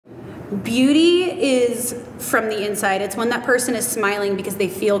Beauty is from the inside. It's when that person is smiling because they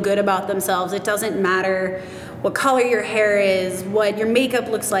feel good about themselves. It doesn't matter what color your hair is, what your makeup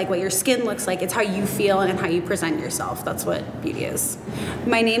looks like, what your skin looks like. It's how you feel and how you present yourself. That's what beauty is.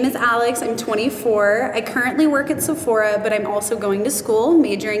 My name is Alex. I'm 24. I currently work at Sephora, but I'm also going to school,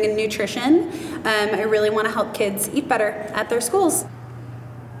 majoring in nutrition. I really want to help kids eat better at their schools.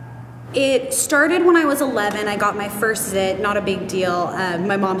 It started when I was 11. I got my first zit, not a big deal.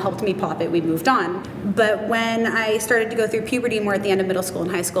 My mom helped me pop it, we moved on. But when I started to go through puberty more at the end of middle school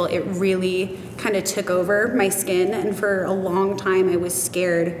and high school, it really kind of took over my skin. And for a long time, I was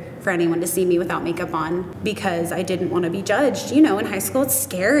scared for anyone to see me without makeup on because I didn't want to be judged. You know, in high school, it's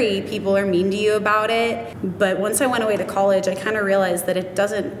scary. People are mean to you about it. But once I went away to college, I kind of realized that it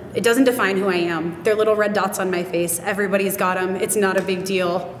doesn't define who I am. They're little red dots on my face. Everybody's got them. It's not a big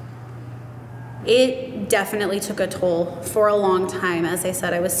deal. It definitely took a toll for a long time. As I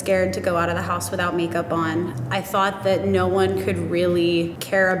said, I was scared to go out of the house without makeup on. I thought that no one could really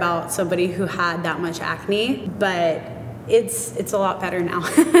care about somebody who had that much acne, but it's a lot better now.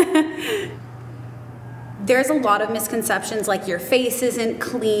 There's a lot of misconceptions, like your face isn't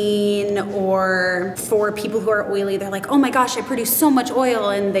clean, or for people who are oily, they're like, oh my gosh, I produce so much oil,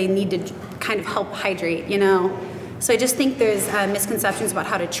 and they need to kind of help hydrate, you know? So I just think there's misconceptions about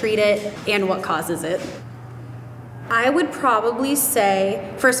how to treat it and what causes it. I would probably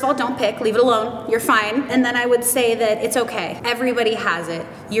say, first of all, don't pick, leave it alone, you're fine. And then I would say that it's okay. Everybody has it.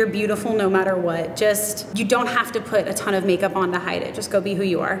 You're beautiful no matter what. Just, you don't have to put a ton of makeup on to hide it. Just go be who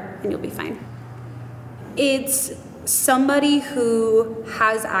you are and you'll be fine. It's somebody who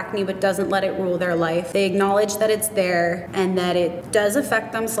has acne but doesn't let it rule their life. They acknowledge that it's there and that it does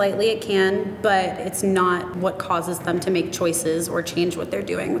affect them slightly, it can, but it's not what causes them to make choices or change what they're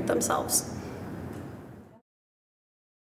doing with themselves.